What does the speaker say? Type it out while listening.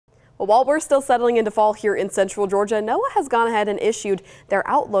Well, while we're still settling into fall here in central Georgia, NOAA has gone ahead and issued their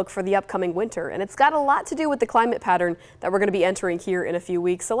outlook for the upcoming winter, and it's got a lot to do with the climate pattern that we're going to be entering here in a few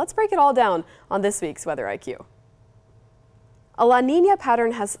weeks. So let's break it all down on this week's Weather IQ. A La Nina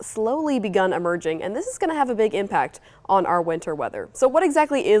pattern has slowly begun emerging, and this is going to have a big impact on our winter weather. So what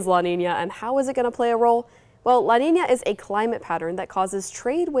exactly is La Nina and how is it going to play a role? Well, La Nina is a climate pattern that causes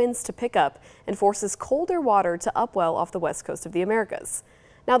trade winds to pick up and forces colder water to upwell off the west coast of the Americas.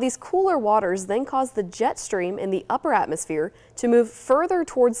 Now, these cooler waters then cause the jet stream in the upper atmosphere to move further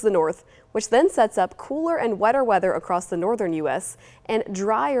towards the north, which then sets up cooler and wetter weather across the northern U.S. and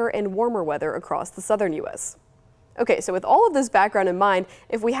drier and warmer weather across the southern U.S. Okay, so with all of this background in mind,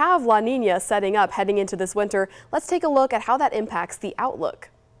 if we have La Nina setting up heading into this winter, let's take a look at how that impacts the outlook.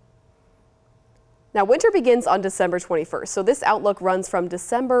 Now, winter begins on December 21st, so this outlook runs from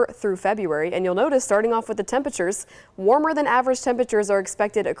December through February, and you'll notice, starting off with the temperatures, warmer than average temperatures are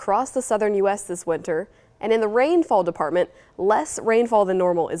expected across the southern U.S. this winter, and in the rainfall department, less rainfall than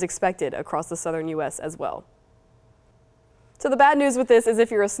normal is expected across the southern U.S. as well. So the bad news with this is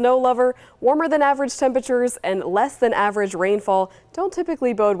if you're a snow lover, warmer than average temperatures and less than average rainfall don't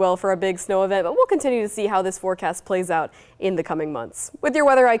typically bode well for a big snow event, but we'll continue to see how this forecast plays out in the coming months. With your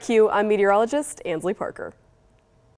Weather IQ, I'm meteorologist Ansley Parker.